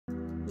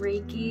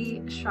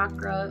Reiki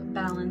Chakra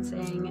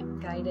Balancing,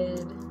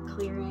 Guided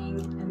Clearing,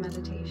 and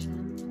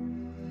Meditation.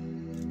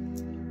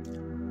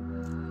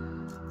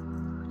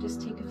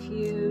 Just take a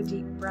few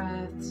deep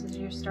breaths as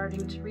you're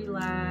starting to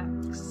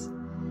relax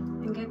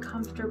and get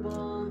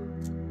comfortable.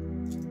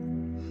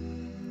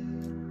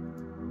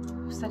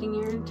 Setting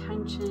your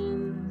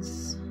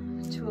intentions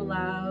to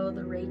allow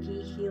the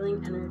Reiki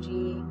healing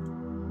energy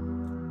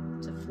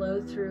to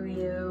flow through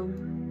you,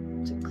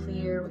 to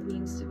clear what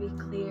needs to be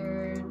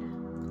cleared,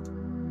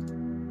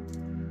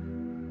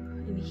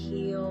 and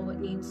heal what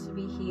needs to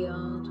be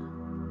healed.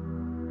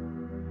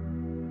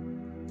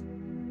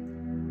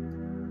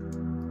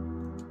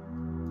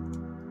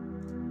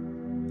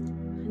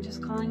 And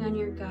just calling on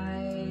your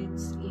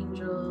guides,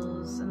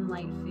 angels, and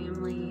light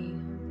family.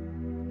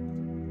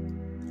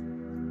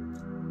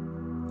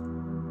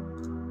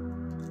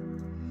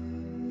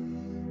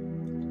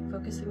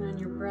 Focusing on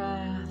your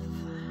breath,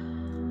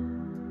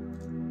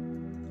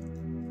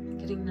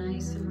 getting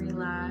nice and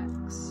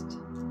relaxed.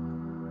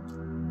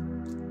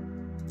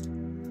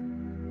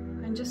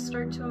 And just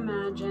start to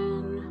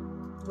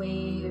imagine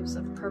waves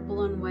of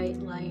purple and white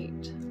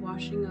light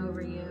washing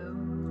over you,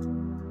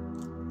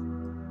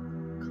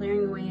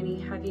 clearing away any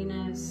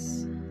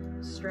heaviness,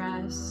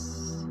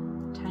 stress,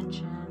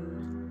 tension,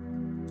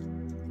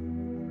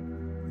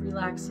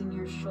 relaxing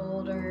your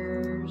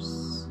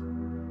shoulders,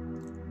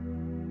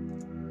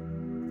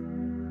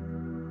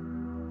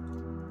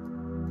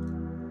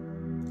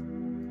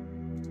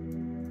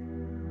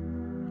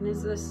 and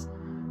as this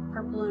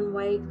purple and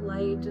white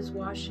light is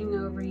washing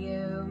over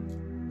you,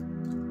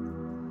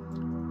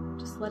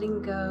 just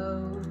letting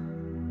go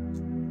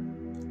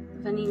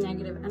of any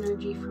negative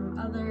energy from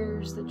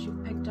others that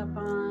you've picked up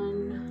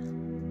on.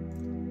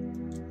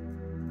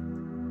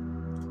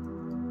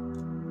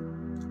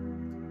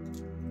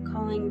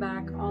 Calling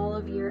back all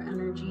of your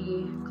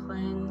energy,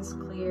 cleansed,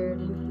 cleared,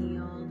 and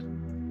healed.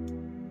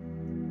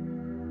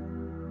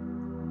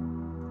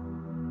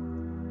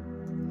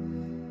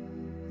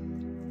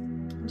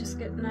 Just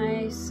get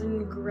nice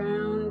and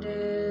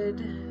grounded,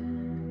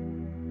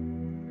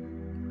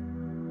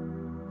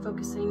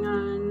 focusing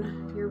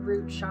on your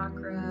root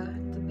chakra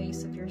at the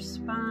base of your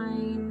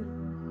spine,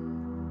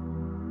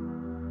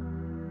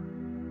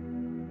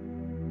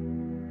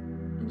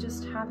 and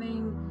just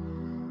having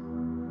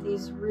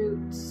these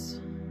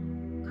roots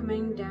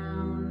coming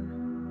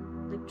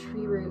down like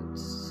tree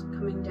roots,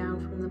 coming down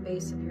from the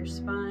base of your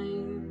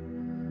spine,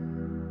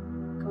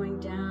 going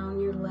down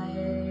your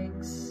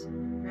legs,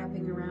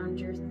 wrapping around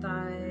your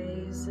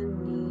thighs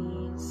and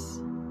knees,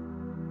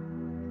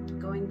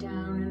 going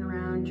down and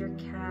around your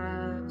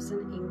calves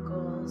and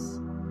ankles,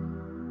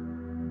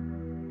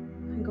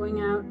 and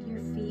going out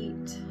your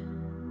feet.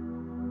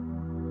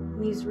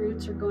 And these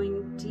roots are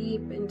going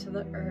deep into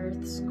the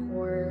earth's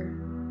core,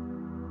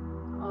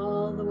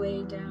 all the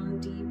way down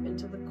deep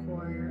into the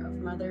core of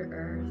Mother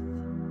Earth.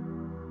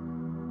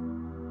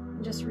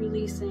 And just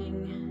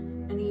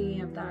releasing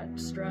any of that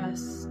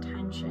stress,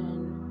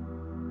 tension,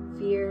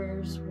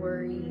 fears,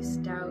 worries,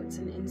 doubts,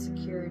 and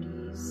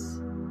insecurities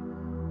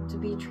to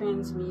be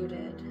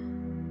transmuted,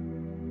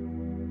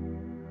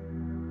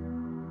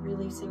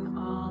 releasing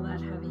all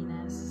that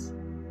heaviness.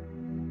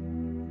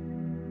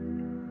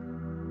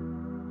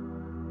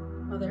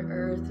 Mother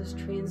Earth is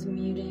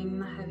transmuting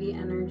the heavy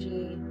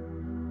energy,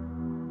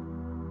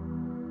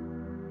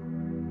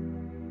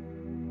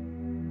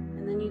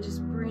 and then you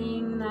just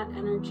bring that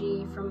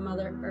energy from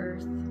Mother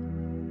Earth,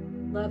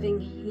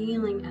 loving,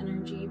 healing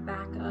energy,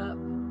 back up,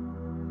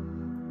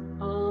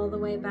 all the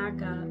way back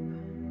up,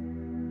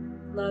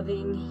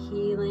 loving,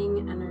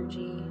 healing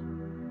energy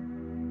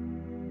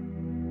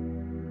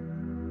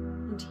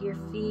into your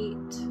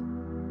feet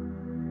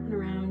and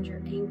around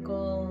your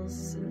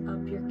ankles and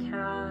up your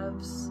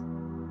calves,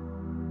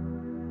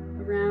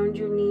 around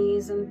your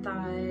knees and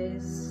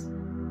thighs.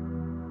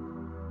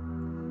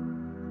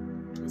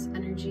 This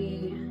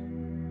energy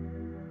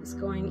is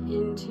going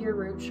into your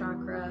root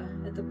chakra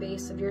at the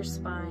base of your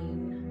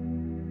spine,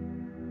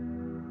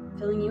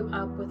 filling you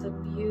up with a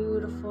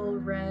beautiful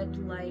red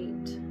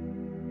light,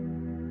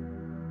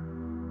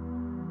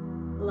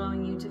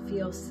 allowing you to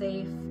feel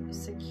safe,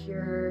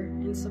 secure,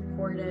 and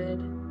supported.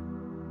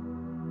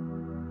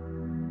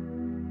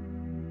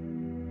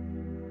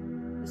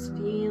 Just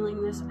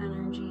feeling this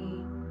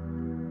energy.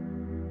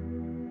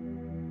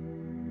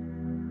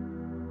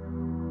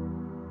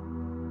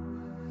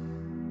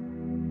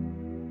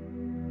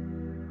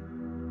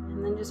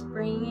 And then just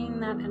bringing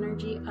that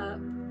energy up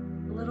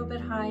a little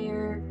bit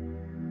higher,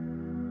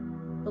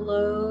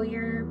 below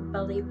your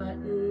belly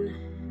button,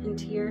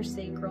 into your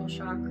sacral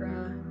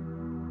chakra,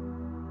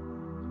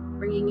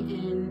 bringing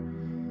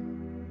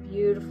in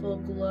beautiful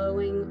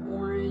glowing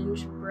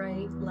orange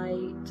bright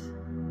light,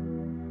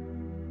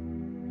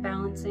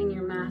 balancing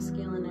your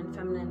masculine and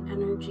feminine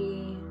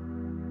energy,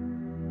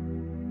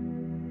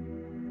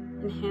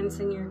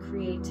 enhancing your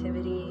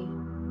creativity,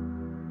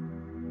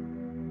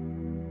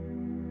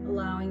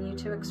 allowing you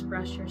to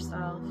express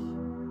yourself.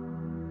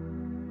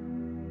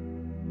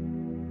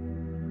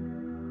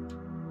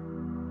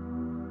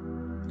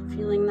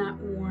 Feeling that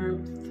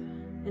warmth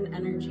and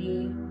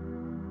energy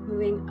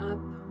moving up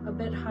a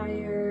bit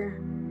higher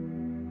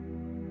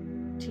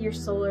to your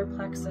solar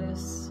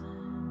plexus,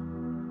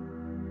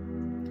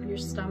 your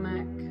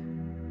stomach,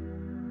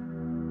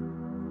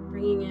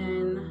 bringing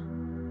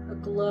in a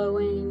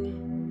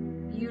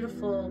glowing,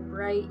 beautiful,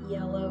 bright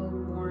yellow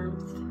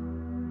warmth.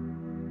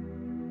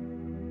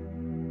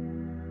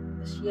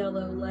 This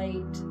yellow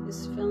light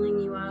is filling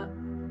you up,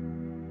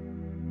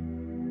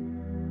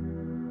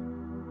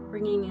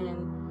 bringing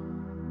in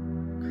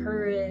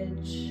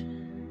courage,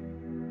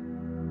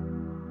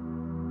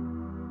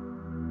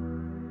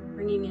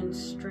 bringing in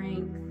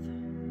strength,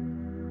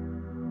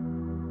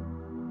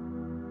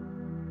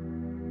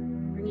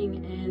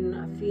 bringing in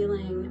a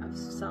feeling of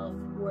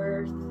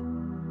self-worth,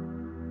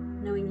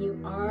 knowing you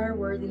are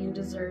worthy and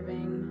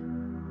deserving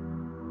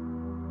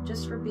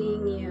just for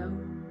being you.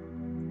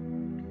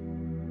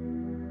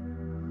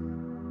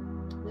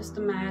 Just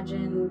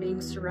imagine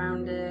being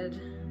surrounded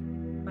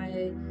by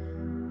a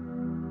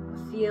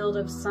field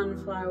of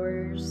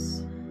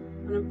sunflowers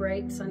on a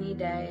bright sunny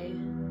day,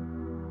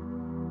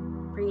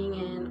 bringing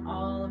in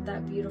all of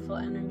that beautiful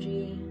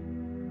energy.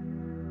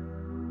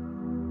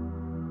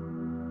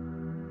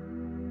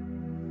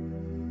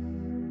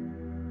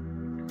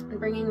 And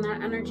bringing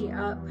that energy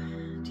up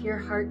to your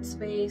heart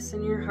space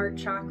and your heart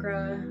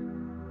chakra.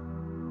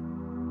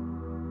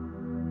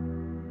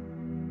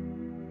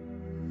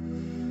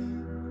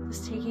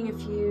 Just taking a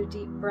few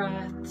deep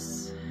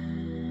breaths,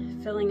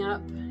 filling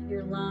up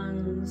your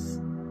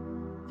lungs,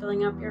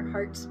 filling up your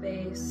heart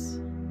space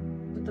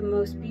with the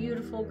most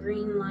beautiful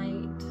green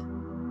light,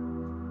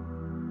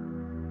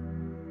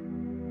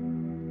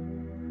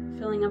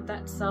 filling up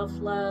that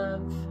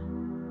self-love,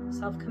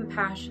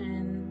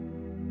 self-compassion,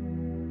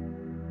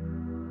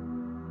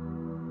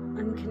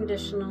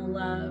 unconditional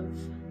love,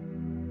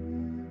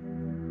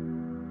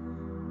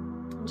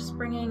 and just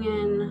bringing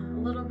in a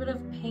little bit of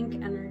pink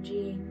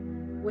energy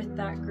with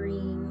that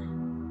green.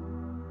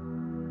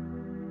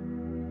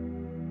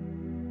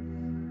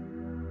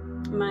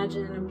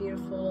 Imagine a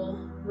beautiful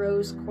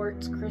rose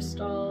quartz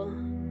crystal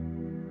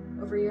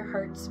over your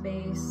heart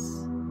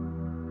space.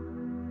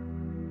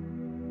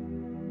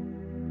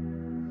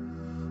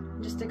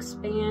 Just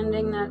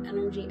expanding that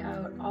energy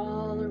out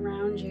all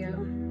around you.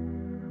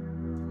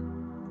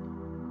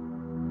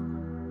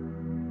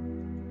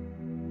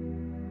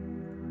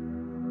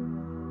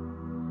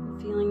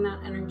 Feeling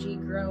that energy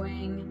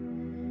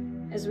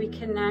growing as we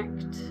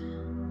connect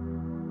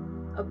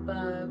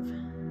above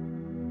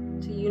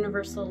to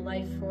universal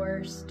life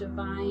force,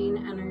 divine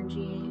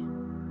energy,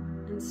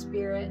 and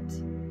spirit.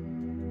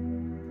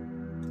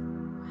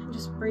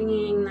 Just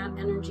bringing that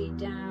energy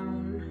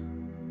down,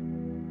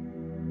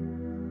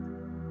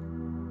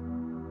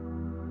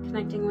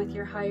 connecting with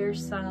your higher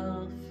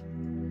self,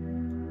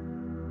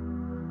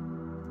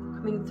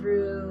 coming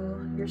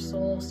through your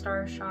soul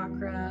star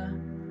chakra,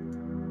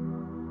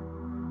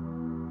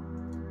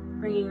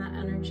 bringing that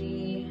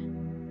energy,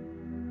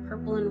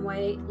 purple and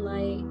white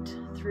light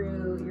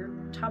through your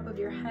top of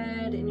your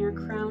head and your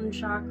crown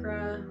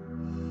chakra,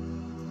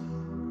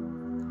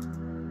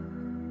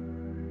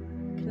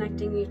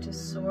 connecting you to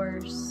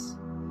source,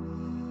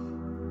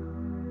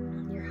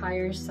 your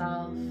higher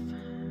self,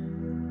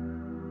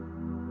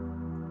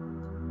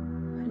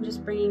 and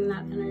just bringing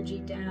that energy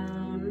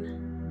down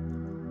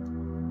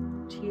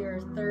to your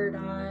third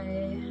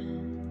eye,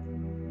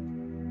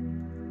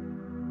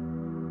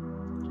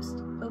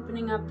 just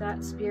opening up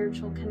that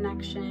spiritual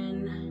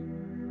connection.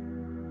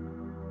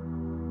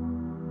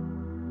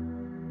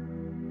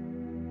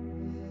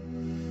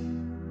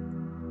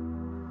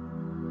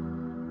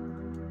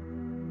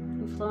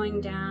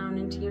 Flowing down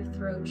into your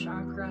throat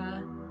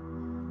chakra,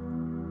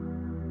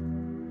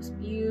 this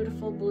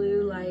beautiful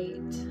blue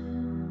light,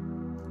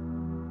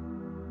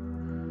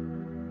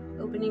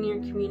 opening your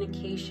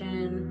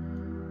communication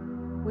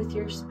with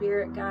your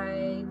spirit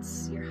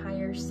guides, your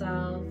higher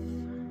self,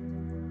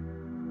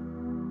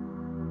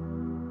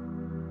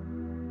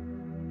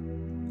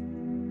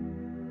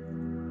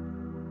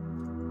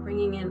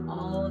 bringing in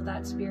all of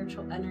that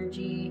spiritual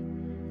energy,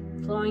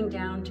 flowing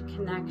down to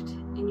connect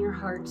in your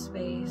heart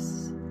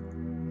space.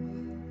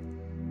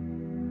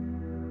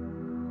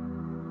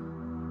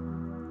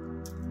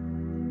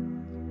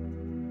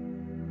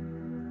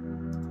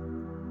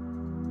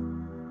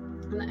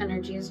 And the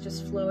energy is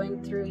just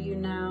flowing through you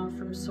now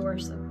from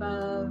source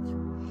above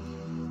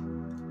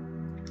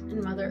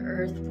and Mother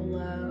Earth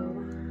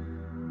below,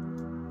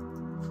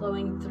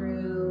 flowing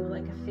through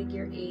like a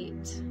figure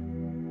 8.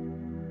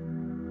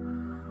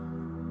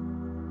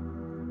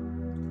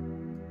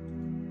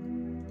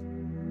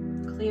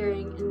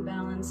 Clearing and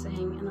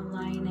balancing and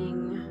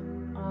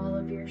aligning all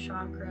of your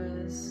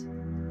chakras.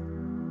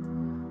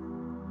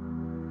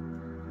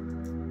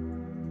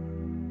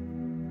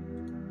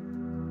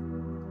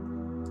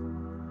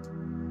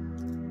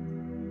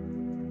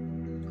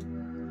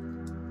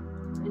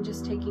 And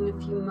just taking a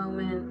few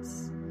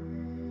moments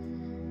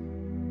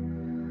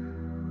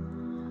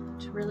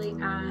to really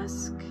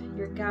ask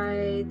your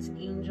guides,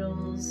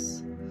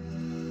 angels,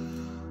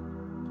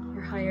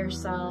 your higher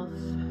self.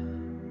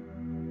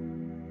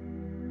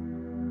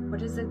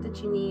 What is it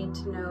that you need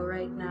to know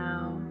right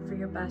now for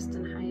your best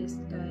and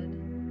highest good?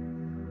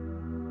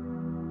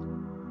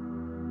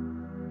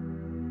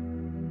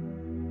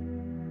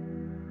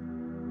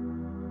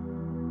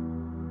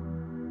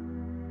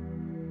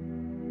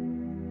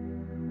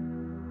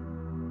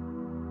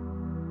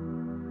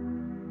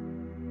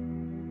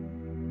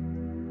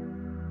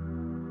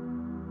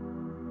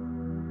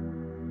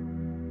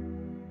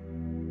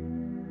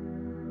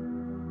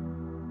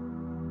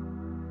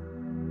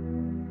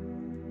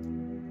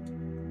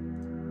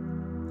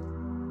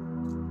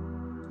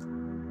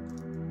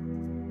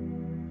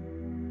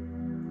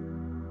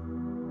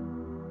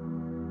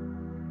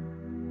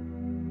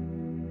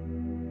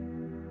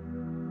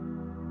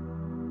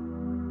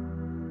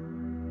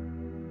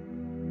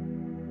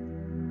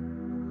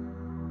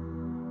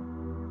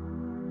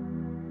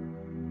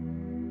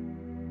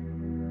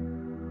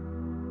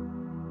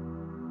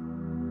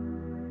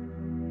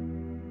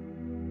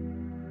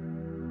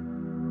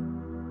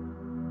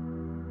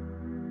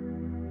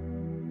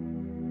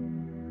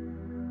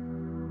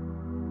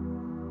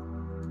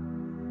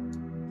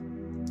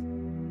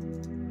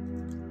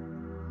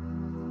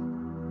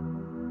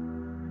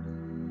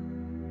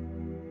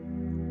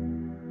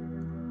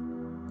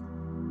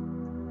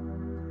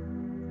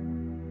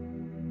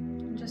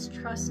 Just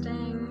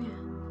trusting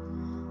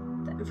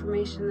the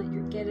information that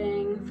you're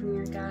getting from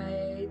your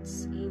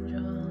guides,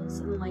 angels,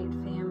 and light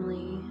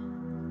family.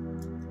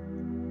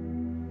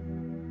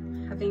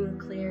 Having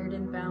cleared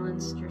and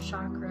balanced your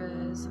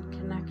chakras and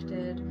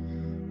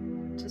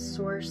connected to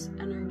source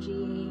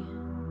energy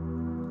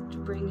to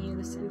bring you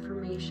this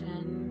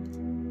information.